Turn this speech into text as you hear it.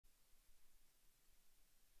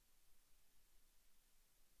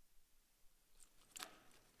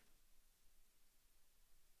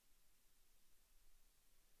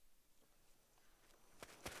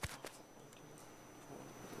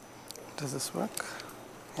Does this work?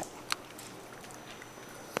 Yeah.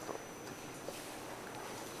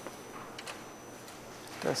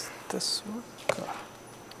 Does this work?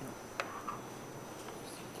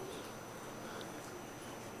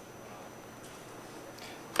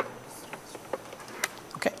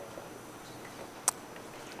 Okay.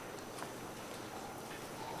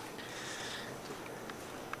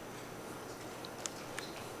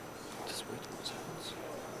 Just wait 1 second.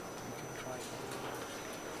 You can try.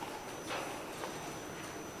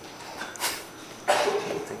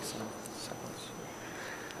 It takes some seconds.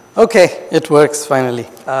 Okay, it works finally.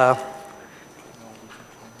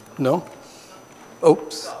 No?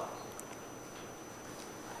 Oops.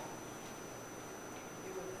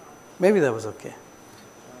 Maybe that was okay.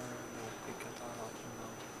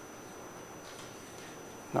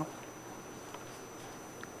 No?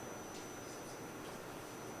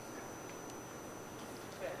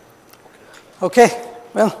 Okay,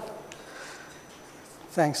 well,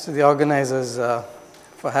 thanks to the organizers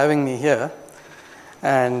for having me here.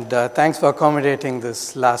 And thanks for accommodating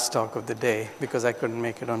this last talk of the day, because I couldn't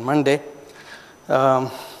make it on Monday.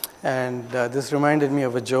 This reminded me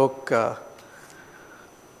of a joke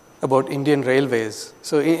about Indian railways.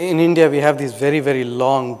 So in India, we have these very, very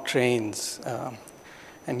long trains.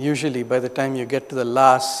 And usually, by the time you get to the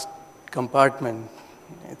last compartment,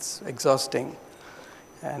 it's exhausting.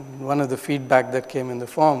 And one of the feedback that came in the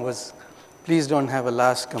form was, please don't have a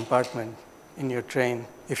last compartment in your train.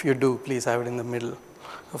 If you do, please have it in the middle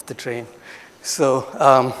of the train. So,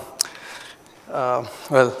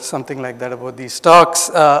 well, something like that about these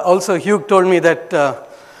talks. Also, Hugh told me that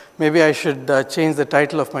maybe I should change the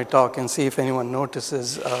title of my talk and see if anyone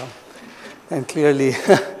notices. And clearly,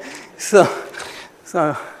 so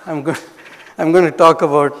I'm going to talk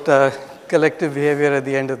about collective behavior at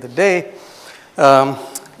the end of the day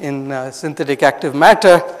in synthetic active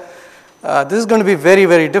matter. This is going to be very,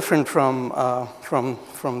 very different from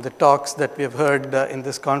the talks that we have heard in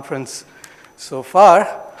this conference so far.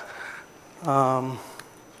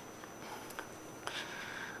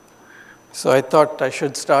 So I thought I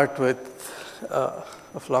should start with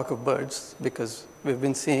a flock of birds, because we've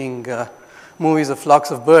been seeing movies of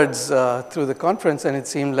flocks of birds through the conference, and it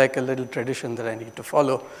seemed like a little tradition that I need to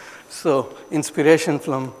follow. So inspiration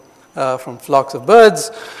from flocks of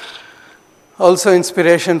birds. Also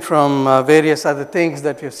inspiration from various other things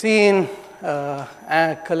that we've seen,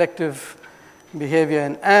 collective behavior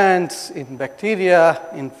in ants, in bacteria,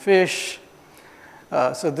 in fish.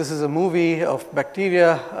 So this is a movie of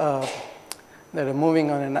bacteria that are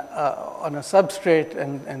moving on a substrate,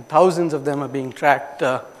 and thousands of them are being tracked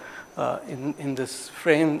in this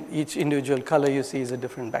frame. Each individual color you see is a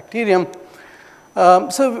different bacterium.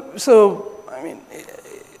 So I mean,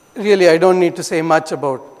 really, I don't need to say much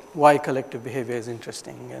about why collective behavior is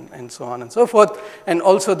interesting, and so on and so forth. And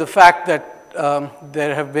also the fact that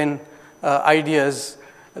there have been ideas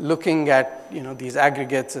looking at these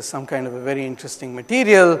aggregates as some kind of a very interesting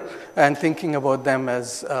material, and thinking about them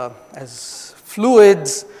as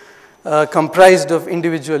fluids comprised of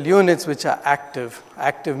individual units which are active.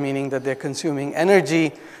 Active meaning that they're consuming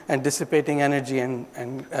energy and dissipating energy and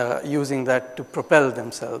using that to propel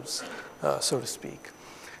themselves, so to speak.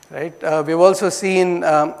 Right? We've also seen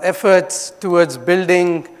efforts towards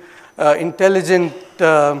building intelligent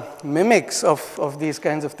mimics of these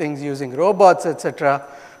kinds of things using robots, etc.,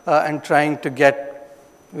 and trying to get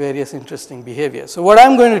various interesting behaviors. So what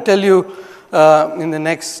I'm going to tell you in the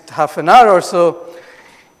next half an hour or so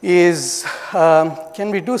is,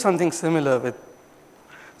 can we do something similar with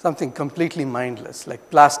something completely mindless, like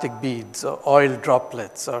plastic beads or oil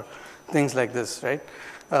droplets or things like this, right?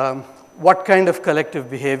 What kind of collective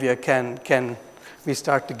behavior can we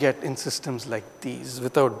start to get in systems like these,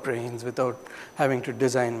 without brains, without having to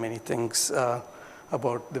design many things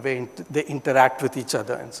about the way they interact with each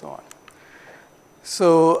other and so on.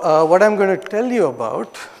 So what I'm going to tell you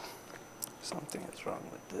about, something is wrong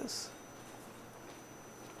with this,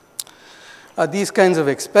 are these kinds of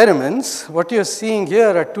experiments. What you're seeing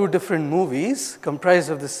here are two different movies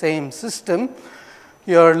comprised of the same system.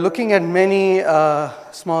 You're looking at many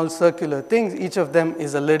small circular things. Each of them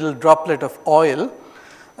is a little droplet of oil.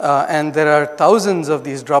 And there are thousands of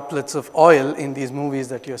these droplets of oil in these movies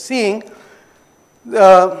that you're seeing.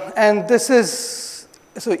 And this is,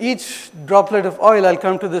 so each droplet of oil, I'll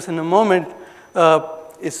come to this in a moment,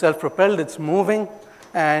 is self-propelled. It's moving.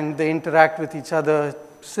 And they interact with each other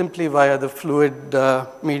simply via the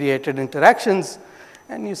fluid-mediated interactions.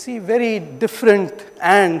 And you see very different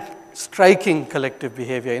and striking collective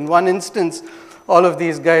behavior. In one instance, all of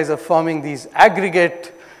these guys are forming these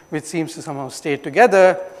aggregate, which seems to somehow stay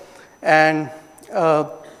together. And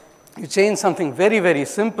you change something very, very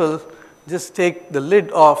simple, just take the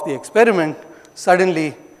lid off the experiment,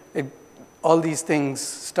 suddenly all these things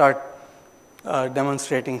start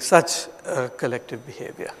demonstrating such collective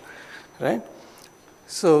behavior, right?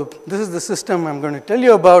 So this is the system I'm going to tell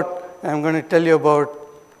you about. And I'm going to tell you about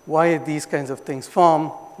why these kinds of things form,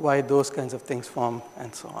 why those kinds of things form,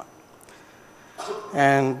 and so on.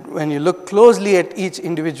 And when you look closely at each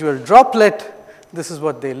individual droplet, this is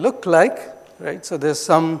what they look like, right? So there's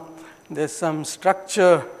some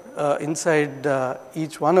structure inside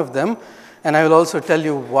each one of them. And I will also tell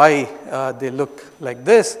you why they look like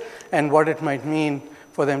this and what it might mean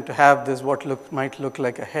for them to have this, what might look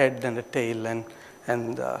like a head and a tail and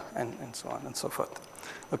so on and so forth.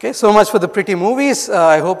 Okay, so much for the pretty movies.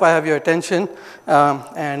 I hope I have your attention,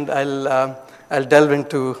 and I'll delve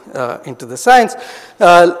into the science.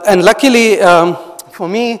 And luckily for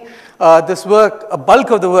me, this work, a bulk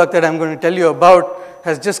of the work that I'm going to tell you about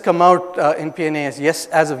has just come out in PNA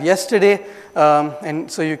as of yesterday, and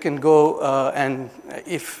so you can go and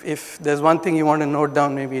if there's one thing you want to note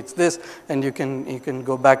down, maybe it's this, and you can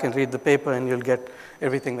go back and read the paper, and you'll get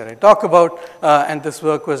everything that I talk about. And this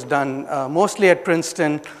work was done mostly at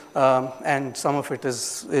Princeton, and some of it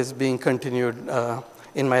is being continued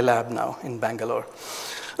in my lab now in Bangalore.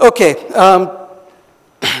 Okay,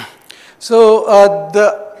 so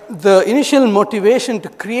the initial motivation to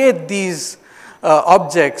create these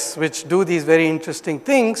objects which do these very interesting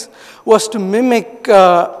things was to mimic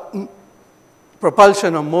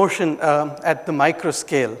propulsion or motion at the micro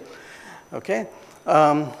scale. Okay,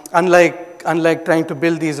 unlike trying to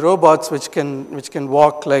build these robots which can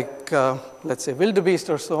walk like let's say wildebeest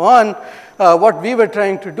or so on, what we were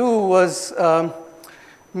trying to do was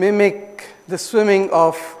mimic the swimming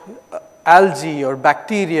of algae or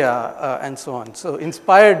bacteria and so on. So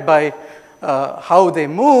inspired by how they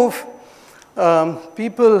move,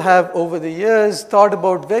 people have over the years thought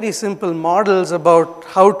about very simple models about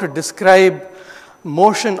how to describe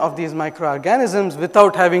motion of these microorganisms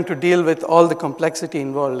without having to deal with all the complexity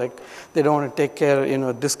involved. Like they don't want to take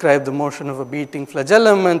care, describe the motion of a beating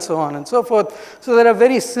flagellum and so on and so forth. So there are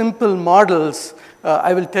very simple models.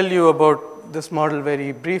 I will tell you about this model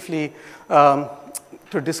very briefly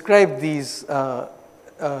to describe these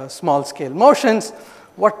small scale motions.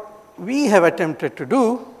 What we have attempted to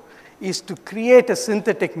do is to create a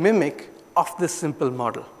synthetic mimic of this simple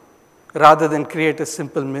model rather than create a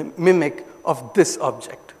simple mimic of this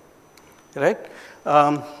object, right?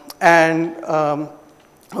 Our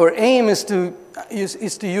aim is to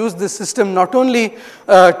use this system not only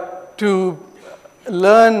to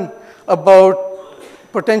learn about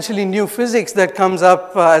potentially new physics that comes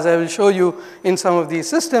up, as I will show you in some of these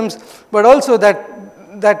systems, but also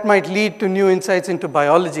that might lead to new insights into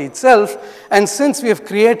biology itself. And since we have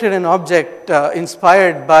created an object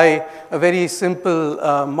inspired by a very simple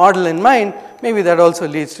model in mind, maybe that also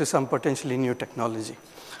leads to some potentially new technology.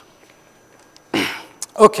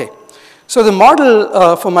 Okay, so the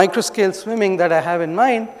model for microscale swimming that I have in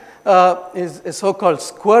mind is a so-called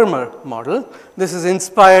squirmer model. This is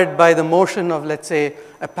inspired by the motion of, let's say,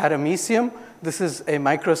 a paramecium. This is a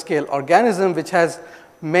microscale organism which has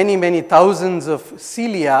many, many thousands of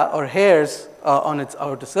cilia or hairs on its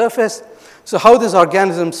outer surface. So how this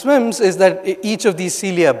organism swims is that each of these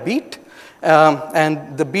cilia beat,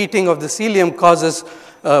 and the beating of the cilium causes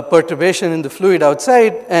perturbation in the fluid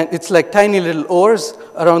outside, and it's like tiny little oars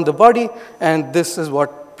around the body, and this is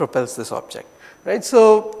what propels this object, right?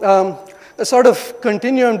 So a sort of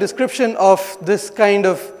continuum description of this kind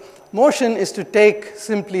of motion is to take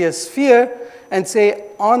simply a sphere and say,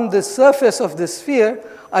 on the surface of this sphere,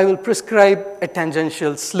 I will prescribe a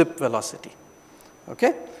tangential slip velocity,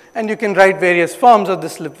 okay? And you can write various forms of the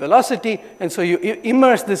slip velocity, and so you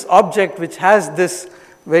immerse this object which has this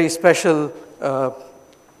very special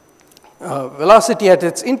velocity at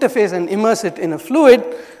its interface and immerse it in a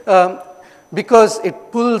fluid because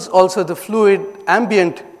it pulls also the fluid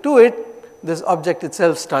ambient to it, this object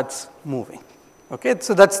itself starts moving, okay?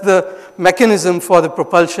 So that's the mechanism for the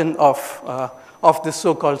propulsion of this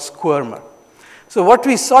so-called squirmer. So what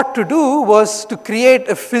we sought to do was to create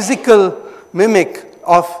a physical mimic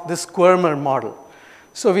of the squirmer model.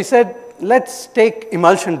 So we said, let's take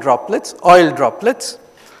emulsion droplets, oil droplets,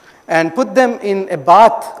 and put them in a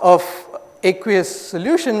bath of aqueous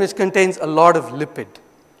solution which contains a lot of lipid,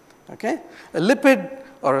 okay? A lipid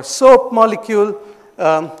or a soap molecule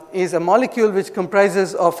is a molecule which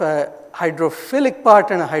comprises of a hydrophilic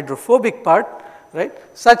part and a hydrophobic part, right?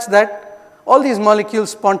 Such that all these molecules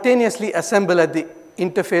spontaneously assemble at the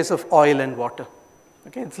interface of oil and water.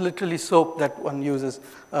 Okay, it's literally soap that one uses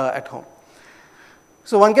at home.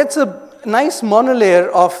 So one gets a nice monolayer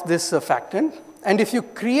of this surfactant, and if you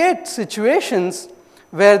create situations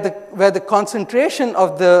where the concentration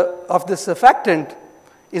of the surfactant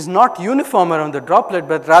is not uniform around the droplet,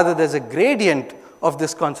 but rather there's a gradient of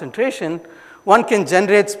this concentration, one can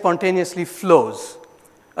generate spontaneously flows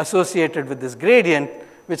associated with this gradient,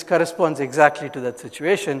 which corresponds exactly to that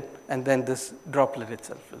situation, and then this droplet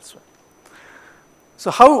itself will swim.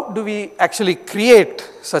 So how do we actually create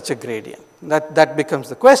such a gradient? That becomes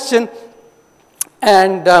the question,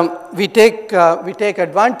 and we take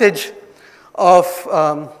advantage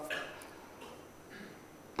of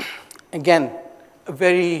again a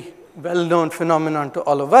very well-known phenomenon to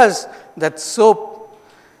all of us, that soap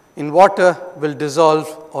in water will dissolve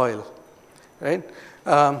oil, right?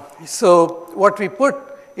 So what we put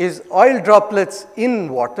is oil droplets in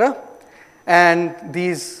water, and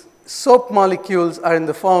these soap molecules are in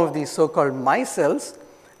the form of these so-called micelles,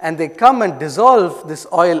 and they come and dissolve this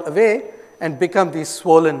oil away and become these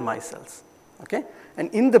swollen micelles. Okay?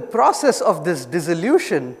 And in the process of this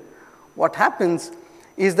dissolution, what happens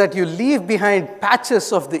is that you leave behind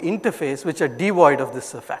patches of the interface which are devoid of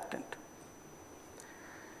this surfactant.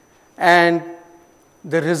 And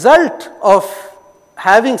the result of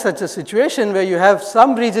having such a situation where you have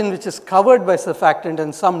some region which is covered by surfactant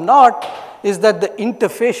and some not, is that the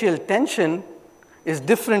interfacial tension is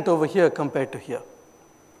different over here compared to here.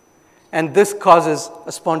 And this causes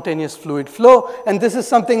a spontaneous fluid flow, and this is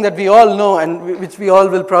something that we all know and which we all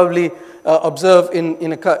will probably observe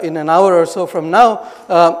in an hour or so from now,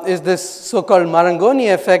 is this so-called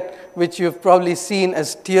Marangoni effect, which you've probably seen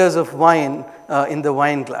as tears of wine in the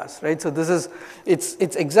wine glass, right? So this is, it's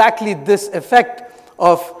exactly this effect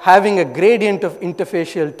of having a gradient of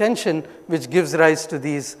interfacial tension which gives rise to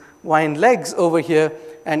these wine legs over here,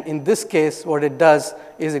 and in this case what it does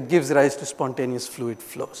is it gives rise to spontaneous fluid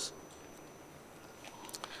flows.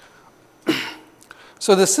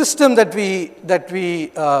 So the system that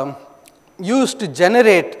we use to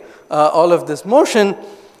generate all of this motion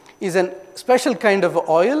is a special kind of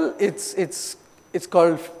oil. It's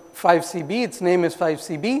called 5CB. Its name is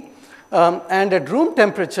 5CB. And at room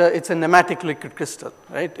temperature, it's a nematic liquid crystal,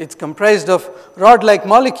 right? It's comprised of rod-like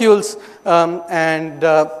molecules, and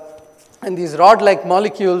these rod-like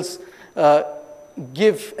molecules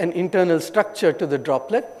give an internal structure to the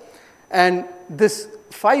droplet. And this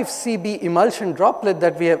 5CB emulsion droplet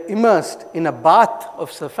that we have immersed in a bath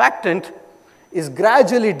of surfactant is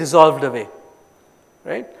gradually dissolved away,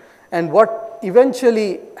 right? And what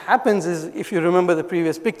eventually happens is, if you remember the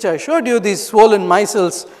previous picture I showed you, these swollen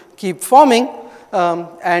micelles keep forming,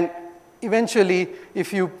 and eventually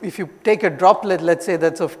if you take a droplet, let's say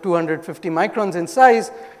that's of 250 microns in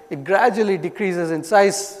size, it gradually decreases in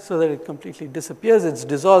size so that it completely disappears, it's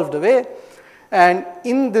dissolved away. And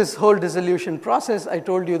in this whole dissolution process, I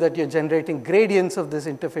told you that you're generating gradients of this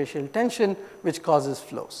interfacial tension, which causes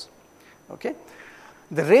flows. Okay?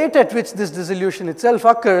 The rate at which this dissolution itself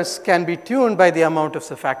occurs can be tuned by the amount of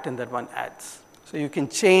surfactant that one adds. So you can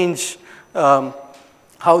change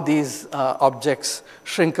how these objects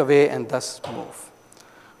shrink away and thus move.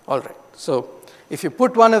 All right. So if you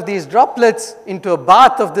put one of these droplets into a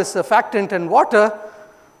bath of this surfactant and water,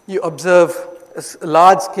 you observe a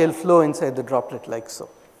large-scale flow inside the droplet like so.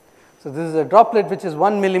 So this is a droplet which is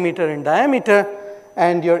 1 millimeter in diameter,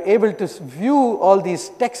 and you're able to view all these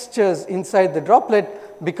textures inside the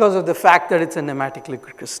droplet because of the fact that it's a nematic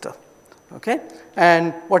liquid crystal. Okay?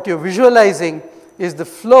 And what you're visualizing is the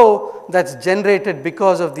flow that's generated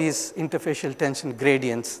because of these interfacial tension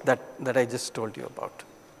gradients that I just told you about.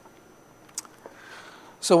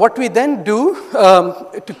 So what we then do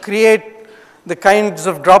to create the kinds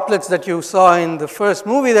of droplets that you saw in the first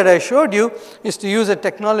movie that I showed you is to use a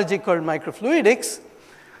technology called microfluidics.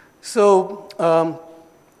 So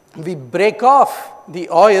we break off the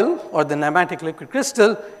oil or the nematic liquid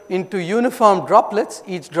crystal into uniform droplets.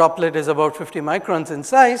 Each droplet is about 50 microns in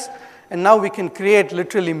size, and now we can create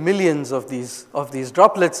literally millions of these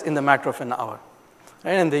droplets in the matter of an hour,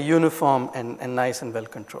 right? And they're uniform and nice and well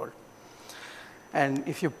controlled. And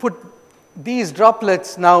if you put these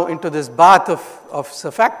droplets now into this bath of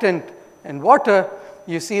surfactant and water,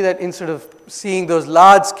 you see that instead of seeing those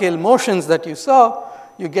large-scale motions that you saw,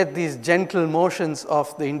 you get these gentle motions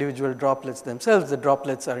of the individual droplets themselves. The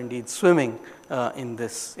droplets are indeed swimming in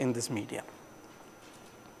this medium.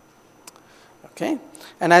 Okay?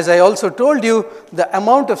 And as I also told you, the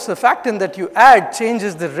amount of surfactant that you add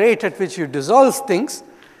changes the rate at which you dissolve things.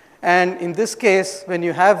 And in this case, when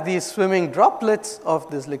you have these swimming droplets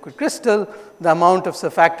of this liquid crystal, the amount of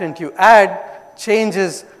surfactant you add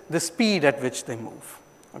changes the speed at which they move.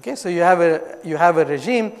 Okay, so you have a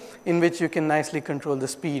regime in which you can nicely control the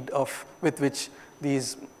speed with which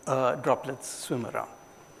these droplets swim around.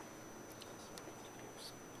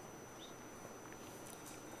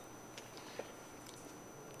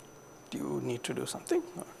 Do you need to do something?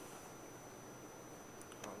 Or?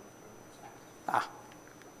 Ah.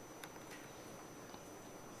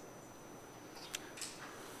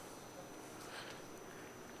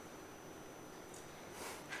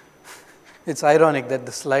 It's ironic that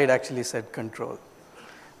the slide actually said control.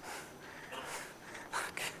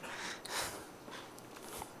 Okay.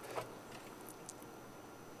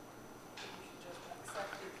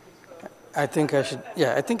 I think I should,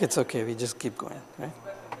 yeah, I think it's okay. We just keep going, right?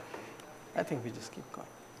 I think we just keep going.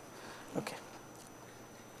 Okay.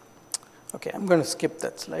 Okay, I'm going to skip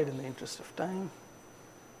that slide in the interest of time.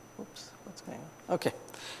 Oops, what's going on? Okay.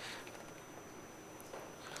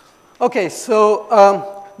 Okay,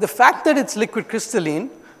 so the fact that it's liquid crystalline,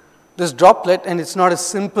 this droplet, and it's not a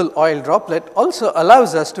simple oil droplet, also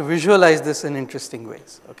allows us to visualize this in interesting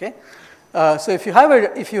ways. Okay, so if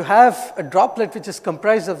you have a droplet which is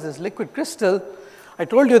comprised of this liquid crystal, I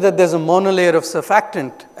told you that there's a monolayer of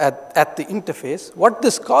surfactant at the interface. What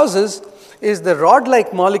this causes is the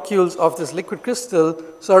rod-like molecules of this liquid crystal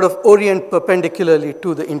sort of orient perpendicularly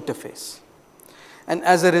to the interface. And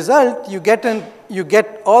as a result, you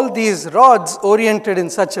get all these rods oriented in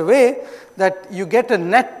such a way that you get a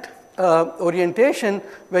net orientation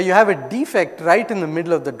where you have a defect right in the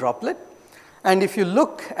middle of the droplet. And if you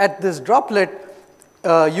look at this droplet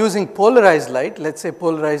using polarized light, let's say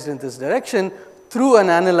polarized in this direction, through an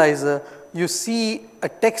analyzer, you see a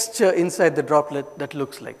texture inside the droplet that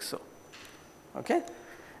looks like so. Okay?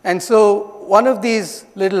 And so one of these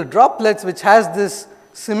little droplets which has this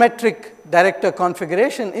symmetric director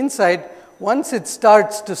configuration inside, once it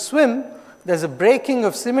starts to swim, there's a breaking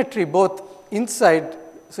of symmetry both inside.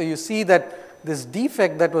 So you see that this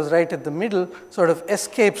defect that was right at the middle sort of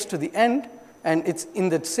escapes to the end, and it's in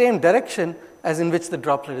the same direction as in which the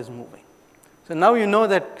droplet is moving. So now you know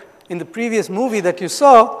that in the previous movie that you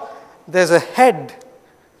saw, there's a head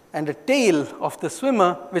and a tail of the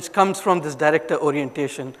swimmer which comes from this director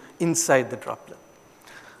orientation inside the droplet.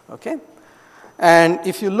 Okay? And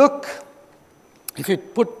if you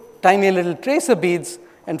put tiny little tracer beads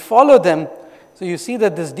and follow them, so you see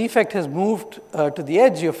that this defect has moved to the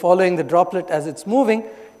edge. You're following the droplet as it's moving,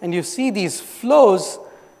 and you see these flows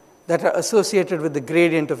that are associated with the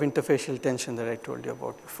gradient of interfacial tension that I told you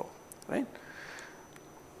about before, right?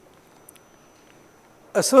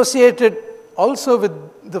 Associated also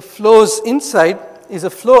with the flows inside is a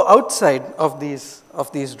flow outside of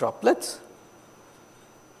these droplets,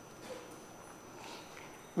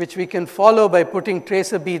 which we can follow by putting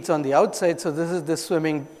tracer beads on the outside. So this is the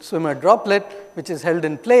swimmer droplet, which is held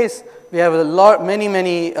in place. We have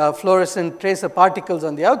many fluorescent tracer particles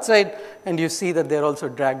on the outside, and you see that they're also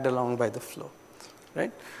dragged along by the flow,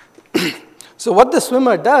 right? So what the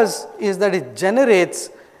swimmer does is that it generates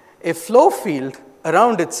a flow field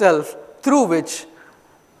around itself through which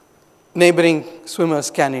neighboring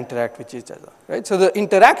swimmers can interact with each other, right? So the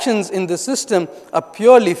interactions in the system are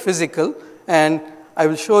purely physical, and I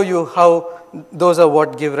will show you how those are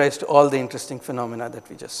what give rise to all the interesting phenomena that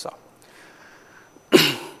we just saw.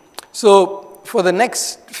 So for the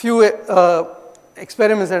next few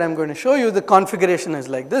experiments that I'm going to show you, the configuration is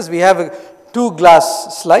like this. We have two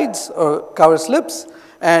glass slides or cover slips,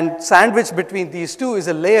 and sandwiched between these two is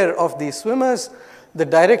a layer of these swimmers. The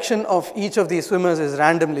direction of each of these swimmers is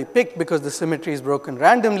randomly picked because the symmetry is broken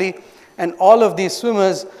randomly, and all of these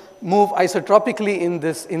swimmers move isotropically in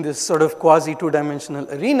this sort of quasi two-dimensional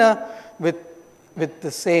arena with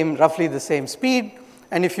roughly the same speed.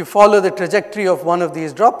 And if you follow the trajectory of one of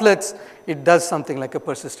these droplets, it does something like a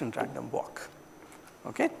persistent random walk.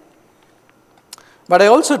 Okay? But I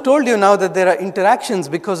also told you now that there are interactions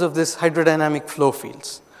because of this hydrodynamic flow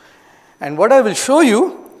fields. And what I will show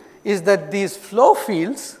you is that these flow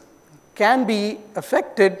fields can be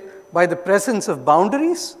affected by the presence of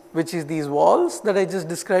boundaries, which is these walls that I just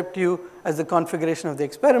described to you as the configuration of the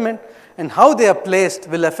experiment, and how they are placed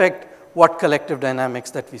will affect what collective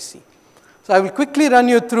dynamics that we see. So I will quickly run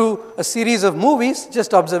you through a series of movies,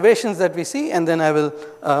 just observations that we see, and then I will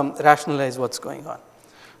rationalize what's going on.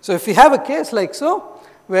 So if we have a case like so,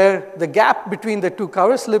 where the gap between the two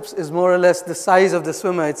cover slips is more or less the size of the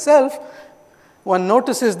swimmer itself, one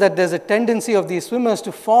notices that there's a tendency of these swimmers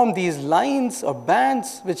to form these lines or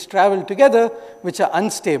bands which travel together, which are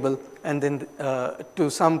unstable, and then to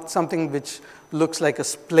something which looks like a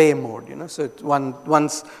splay mode. You know? So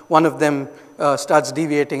once one of them starts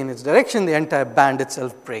deviating in its direction, the entire band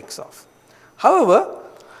itself breaks off. However,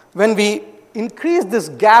 when we increase this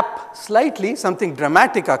gap slightly, something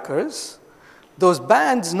dramatic occurs. Those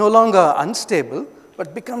bands no longer are unstable,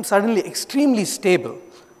 but become suddenly extremely stable.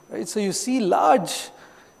 Right? So you see large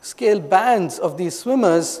scale bands of these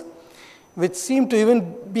swimmers which seem to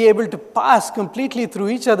even be able to pass completely through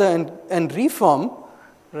each other and reform,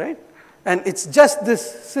 right? And it's just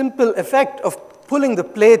this simple effect of pulling the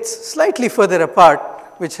plates slightly further apart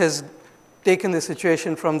which has taken the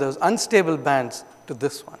situation from those unstable bands to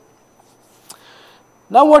this one.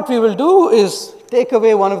 Now what we will do is take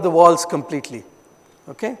away one of the walls completely,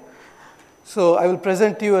 okay? So I will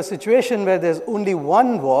present to you a situation where there's only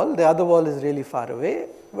one wall, the other wall is really far away,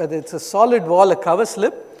 whether it's a solid wall, a cover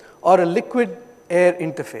slip, or a liquid air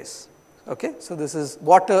interface, okay? So this is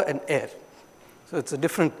water and air. So it's a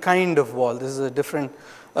different kind of wall. This is a different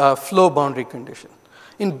flow boundary condition.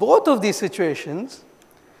 In both of these situations,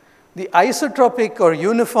 the isotropic or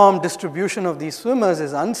uniform distribution of these swimmers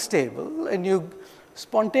is unstable, and you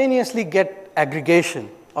spontaneously get aggregation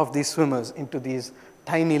of these swimmers into these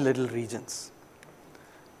tiny little regions,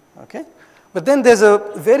 okay? But then there's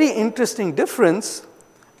a very interesting difference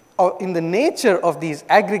in the nature of these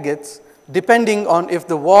aggregates depending on if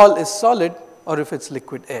the wall is solid or if it's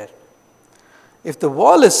liquid air. If the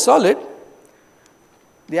wall is solid,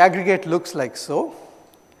 the aggregate looks like so,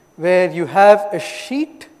 where you have a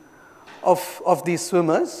sheet of these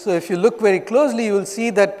swimmers. So if you look very closely, you will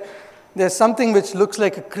see that there's something which looks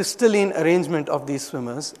like a crystalline arrangement of these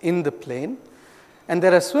swimmers in the plane. And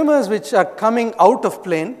there are swimmers which are coming out of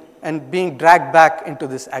plane and being dragged back into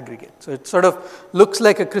this aggregate. So it sort of looks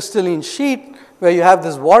like a crystalline sheet where you have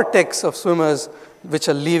this vortex of swimmers which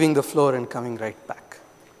are leaving the floor and coming right back.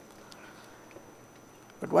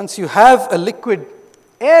 But once you have a liquid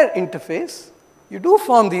air interface, you do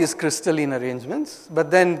form these crystalline arrangements,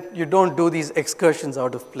 but then you don't do these excursions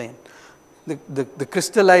out of plane. The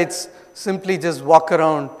crystallites simply just walk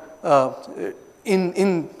around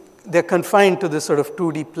they're confined to this sort of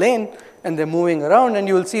 2D plane, and they're moving around, and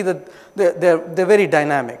you will see that they're very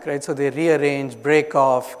dynamic, right? So they rearrange, break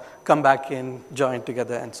off, come back in, join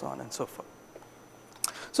together, and so on and so forth.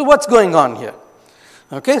 So what's going on here?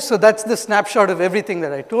 Okay, so that's the snapshot of everything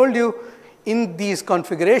that I told you. In these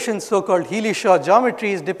configurations, so-called Healy-Shaw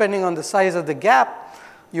geometries, depending on the size of the gap,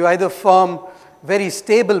 you either form very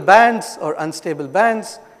stable bands or unstable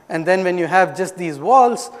bands, and then when you have just these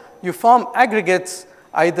walls, you form aggregates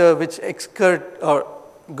either which excurge or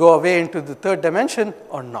go away into the third dimension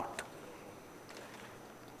or not.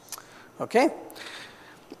 Okay?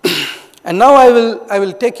 And now I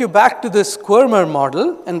will take you back to this Squirmer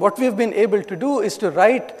model, and what we've been able to do is to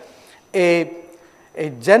write a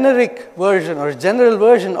generic version or a general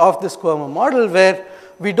version of the Squirmer model where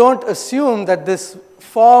we don't assume that this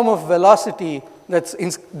form of velocity that's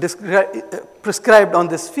prescribed on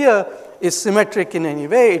this sphere is symmetric in any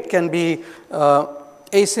way. It can be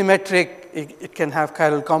asymmetric, it can have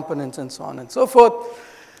chiral components and so on and so forth.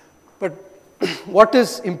 But what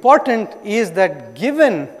is important is that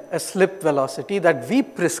given a slip velocity that we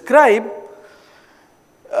prescribe,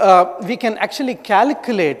 we can actually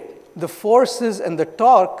calculate the forces and the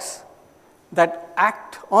torques that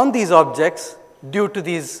act on these objects due to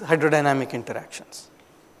these hydrodynamic interactions.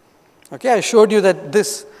 Okay, I showed you that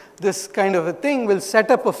this kind of a thing will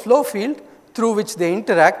set up a flow field through which they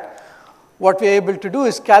interact. What we're able to do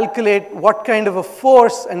is calculate what kind of a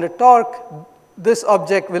force and a torque this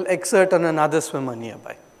object will exert on another swimmer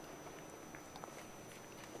nearby.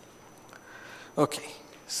 Okay,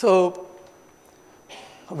 so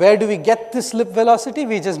where do we get this slip velocity?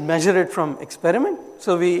 We just measure it from experiment.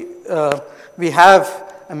 So we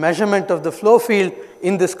have a measurement of the flow field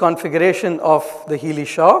in this configuration of the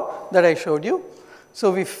Healy-Shaw that I showed you. So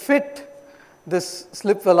we fit this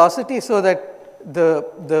slip velocity so that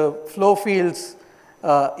the flow fields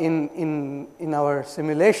in our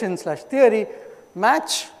simulation / theory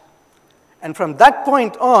match, and from that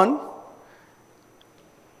point on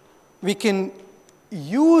we can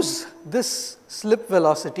use this slip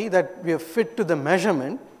velocity that we have fit to the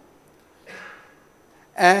measurement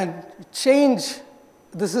and change.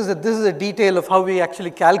 This is a detail of how we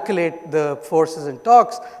actually calculate the forces and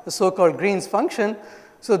torques, the so-called Green's function.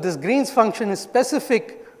 So this Green's function is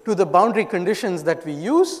specific to the boundary conditions that we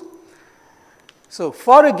use. So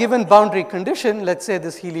for a given boundary condition, let's say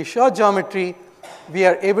this Healy-Shaw geometry, we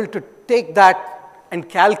are able to take that and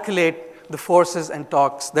calculate the forces and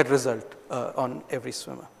torques that result on every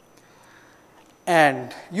swimmer.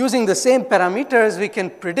 And using the same parameters, we can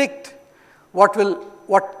predict what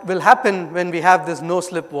will happen when we have this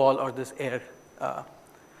no-slip wall or this air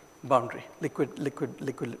boundary,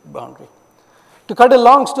 liquid boundary. To cut a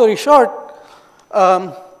long story short,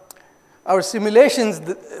 our simulations,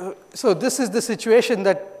 so this is the situation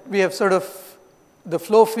that we have sort of, the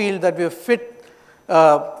flow field that we have fit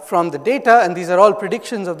from the data, and these are all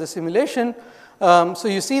predictions of the simulation. So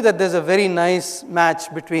you see that there's a very nice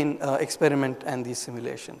match between experiment and these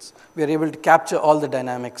simulations. We are able to capture all the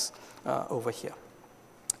dynamics over here.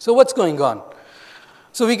 So what's going on?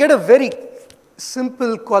 So we get a very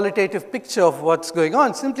simple qualitative picture of what's going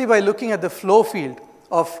on simply by looking at the flow field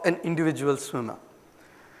of an individual swimmer.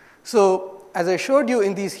 So as I showed you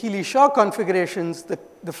in these Healy-Shaw configurations,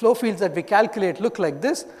 the flow fields that we calculate look like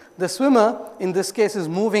this. The swimmer, in this case, is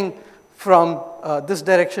moving from this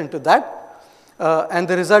direction to that, and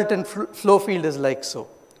the resultant flow field is like so.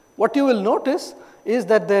 What you will notice is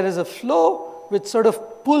that there is a flow which sort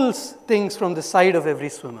of pulls things from the side of every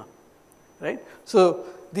swimmer, right? So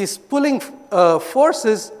these pulling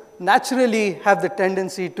forces naturally have the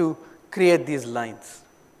tendency to create these lines.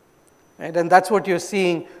 Right? And that's what you're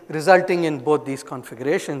seeing resulting in both these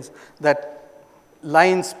configurations, that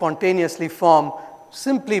lines spontaneously form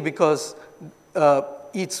simply because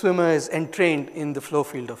each swimmer is entrained in the flow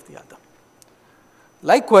field of the other.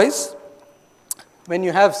 Likewise, when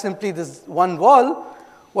you have simply this one wall,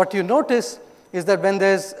 what you notice is that when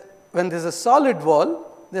there's a solid wall,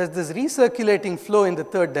 there's this recirculating flow in the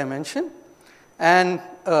third dimension, and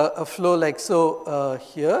a flow like so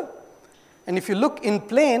here. And if you look in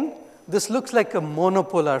plane, this looks like a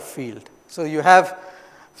monopolar field. So you have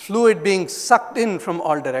fluid being sucked in from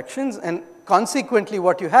all directions, and consequently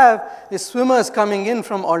what you have is swimmers coming in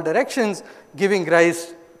from all directions, giving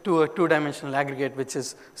rise to a two-dimensional aggregate which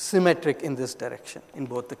is symmetric in this direction in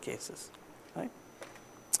both the cases. Right?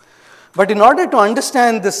 But in order to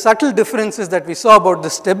understand the subtle differences that we saw about the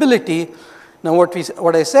stability, now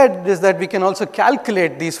what I said is that we can also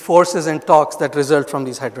calculate these forces and torques that result from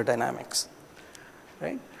these hydrodynamics.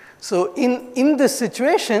 Right? So in this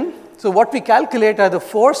situation, so what we calculate are the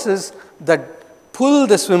forces that pull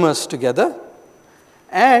the swimmers together,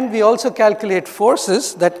 and we also calculate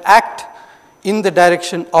forces that act in the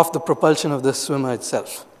direction of the propulsion of the swimmer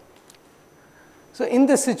itself. So in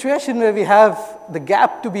this situation where we have the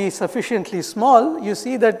gap to be sufficiently small, you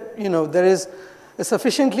see that there is a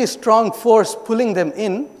sufficiently strong force pulling them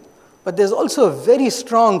in, but there's also a very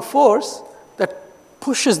strong force that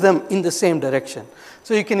pushes them in the same direction.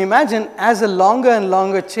 So you can imagine as a longer and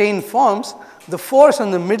longer chain forms, the force on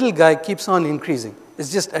the middle guy keeps on increasing.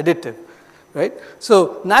 It's just additive, right?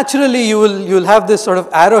 So naturally you'll have this sort of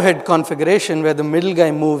arrowhead configuration where the middle guy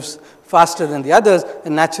moves faster than the others,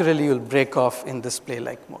 and naturally you'll break off in this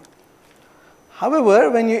play-like mode. However,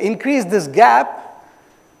 when you increase this gap,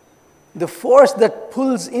 the force that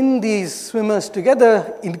pulls in these swimmers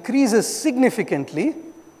together increases significantly,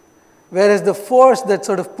 whereas the force that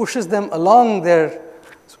sort of pushes them along their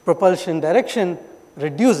propulsion direction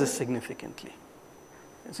reduces significantly.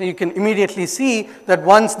 So you can immediately see that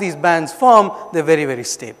once these bands form, they're very, very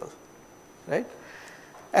stable, right?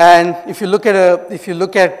 And if you look at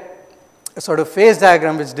a sort of phase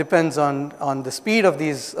diagram which depends on the speed of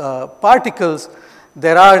these particles,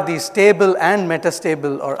 there are these stable and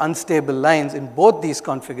metastable or unstable lines in both these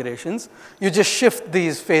configurations. You just shift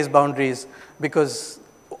these phase boundaries because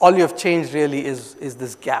all you have changed really is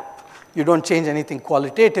this gap. You don't change anything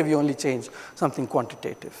qualitative, you only change something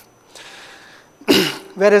quantitative.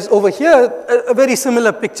 Whereas over here, a very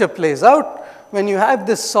similar picture plays out. When you have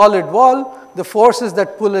this solid wall, the forces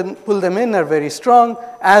that pull them in are very strong,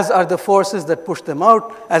 as are the forces that push them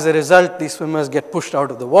out. As a result, these swimmers get pushed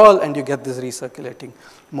out of the wall, and you get this recirculating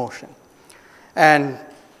motion. And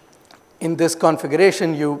in this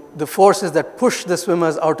configuration, the forces that push the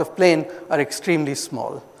swimmers out of plane are extremely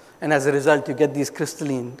small. And as a result, you get these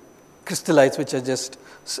crystallites which are just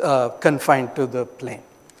confined to the plane.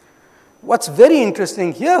 What's very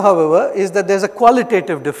interesting here, however, is that there's a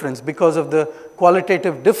qualitative difference because of the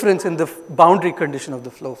qualitative difference in the boundary condition of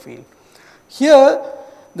the flow field. Here,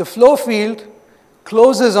 the flow field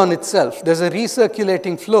closes on itself. There's a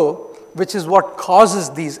recirculating flow, which is what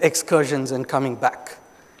causes these excursions and coming back.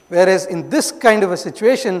 Whereas in this kind of a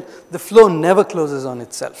situation, the flow never closes on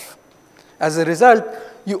itself. As a result,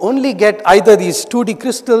 you only get either these 2D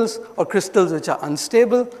crystals or crystals which are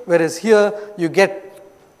unstable, whereas here you get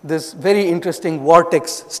this very interesting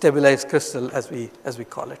vortex stabilized crystal, as we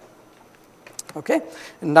call it. Okay?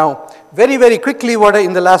 And now, very, very quickly,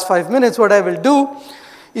 in the last 5 minutes, what I will do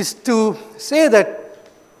is to say that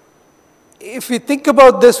if we think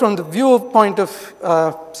about this from the viewpoint of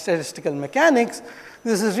statistical mechanics,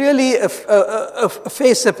 this is really a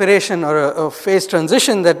phase separation or a phase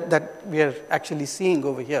transition that we are actually seeing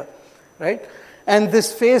over here, right? And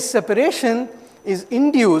this phase separation is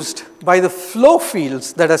induced by the flow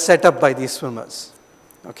fields that are set up by these swimmers.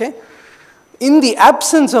 Okay? In the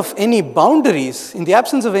absence of any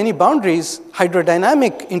boundaries,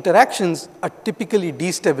 hydrodynamic interactions are typically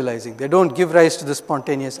destabilizing. They don't give rise to the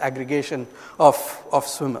spontaneous aggregation of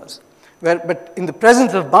swimmers. But in the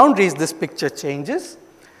presence of boundaries, this picture changes.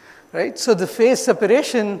 Right? So the phase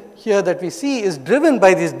separation here that we see is driven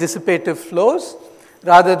by these dissipative flows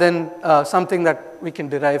rather than something that we can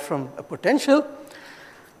derive from a potential.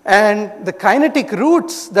 And the kinetic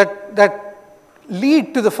routes that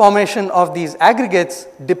lead to the formation of these aggregates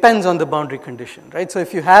depends on the boundary condition. Right? So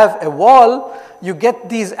if you have a wall, you get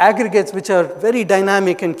these aggregates which are very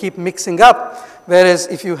dynamic and keep mixing up, whereas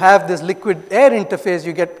if you have this liquid-air interface,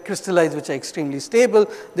 you get crystallites which are extremely stable,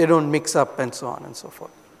 they don't mix up and so on and so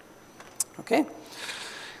forth. Okay?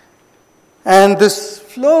 And this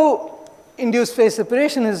flow-induced phase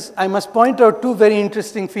separation is, I must point out two very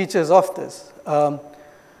interesting features of this.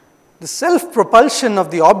 The self-propulsion of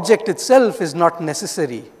the object itself is not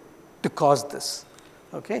necessary to cause this.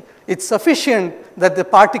 Okay? It's sufficient that the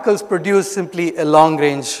particles produce simply a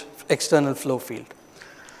long-range external flow field.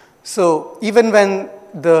 So even when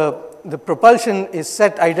the propulsion is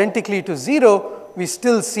set identically to 0, we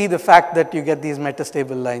still see the fact that you get these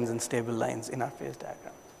metastable lines and stable lines in our phase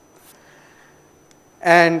diagram.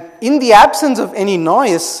 And in the absence of any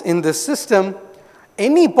noise in this system,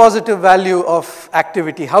 any positive value of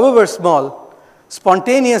activity, however small,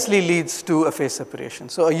 spontaneously leads to a phase separation.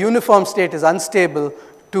 So a uniform state is unstable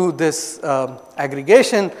to this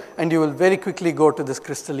aggregation, and you will very quickly go to this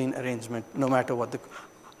crystalline arrangement, no matter what the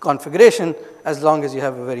configuration, as long as you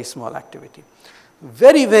have a very small activity.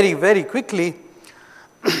 Very, very, very quickly,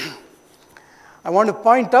 I want to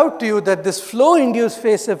point out to you that this flow-induced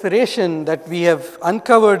phase separation that we have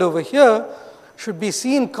uncovered over here should be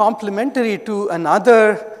seen complementary to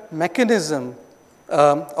another mechanism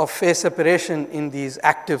of phase separation in these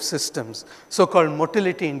active systems, so-called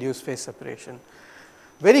motility-induced phase separation.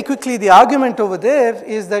 Very quickly, the argument over there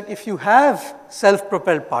is that if you have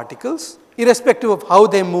self-propelled particles, irrespective of how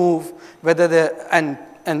they move, whether they're,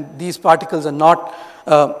 and these particles are not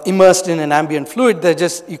immersed in an ambient fluid, they're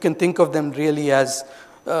just, you can think of them really as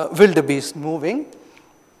wildebeest moving.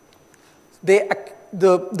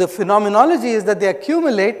 The phenomenology is that they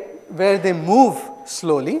accumulate where they move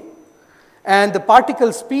slowly, and the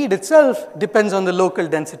particle speed itself depends on the local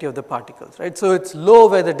density of the particles, right? So it's low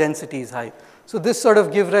where the density is high. So this sort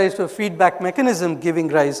of gives rise to a feedback mechanism giving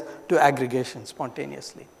rise to aggregation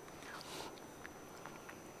spontaneously.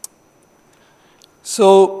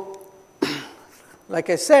 So, like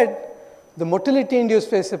I said, the motility-induced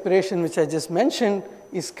phase separation, which I just mentioned,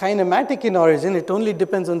 is kinematic in origin. It only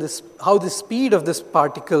depends on this, how the speed of this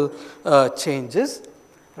particle changes,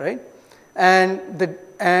 right?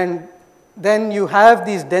 And then you have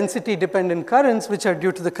these density-dependent currents, which are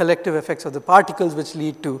due to the collective effects of the particles, which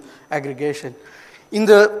lead to aggregation.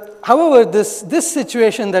 However, this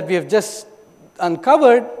situation that we have just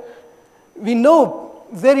uncovered, we know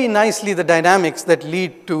very nicely the dynamics that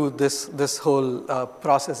lead to this whole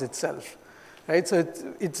process itself, right? So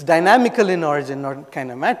it's dynamical in origin, not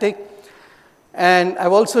kinematic. And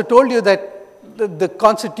I've also told you that the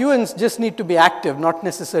constituents just need to be active, not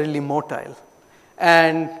necessarily motile.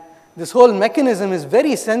 And this whole mechanism is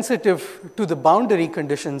very sensitive to the boundary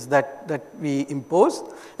conditions that we impose.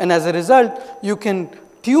 And as a result, you can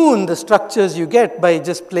tune the structures you get by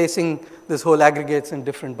just placing this whole aggregates in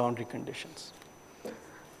different boundary conditions.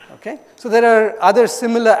 Okay? So there are other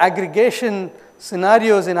similar aggregation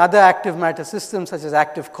scenarios in other active matter systems, such as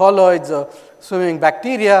active colloids or swimming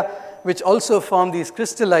bacteria, which also form these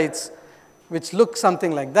crystallites, which look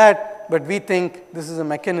something like that. But we think this is a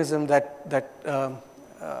mechanism that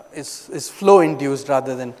is flow-induced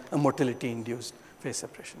rather than a motility-induced phase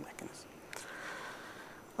separation mechanism.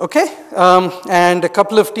 Okay, and a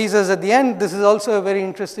couple of teasers at the end. This is also a very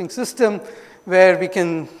interesting system where we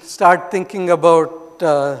can start thinking about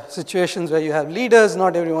situations where you have leaders,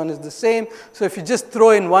 not everyone is the same. So if you just throw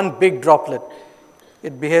in one big droplet,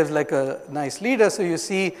 it behaves like a nice leader. So you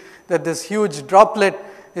see that this huge droplet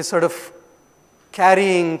is sort of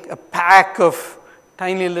carrying a pack of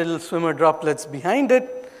tiny little swimmer droplets behind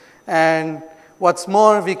it. And what's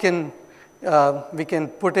more, we can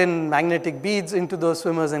put in magnetic beads into those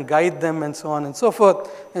swimmers and guide them and so on and so forth.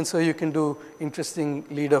 And so you can do interesting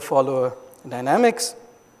leader-follower dynamics.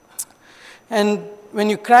 And when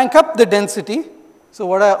you crank up the density, so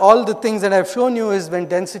all the things that I've shown you is when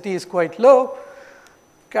density is quite low,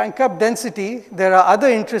 crank up density, there are other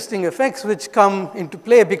interesting effects which come into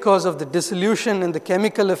play because of the dissolution and the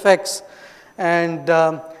chemical effects. And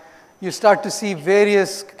you start to see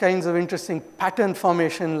various kinds of interesting pattern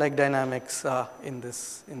formation like dynamics in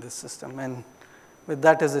this system. And with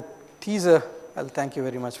that as a teaser, I'll thank you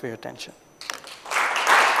very much for your attention.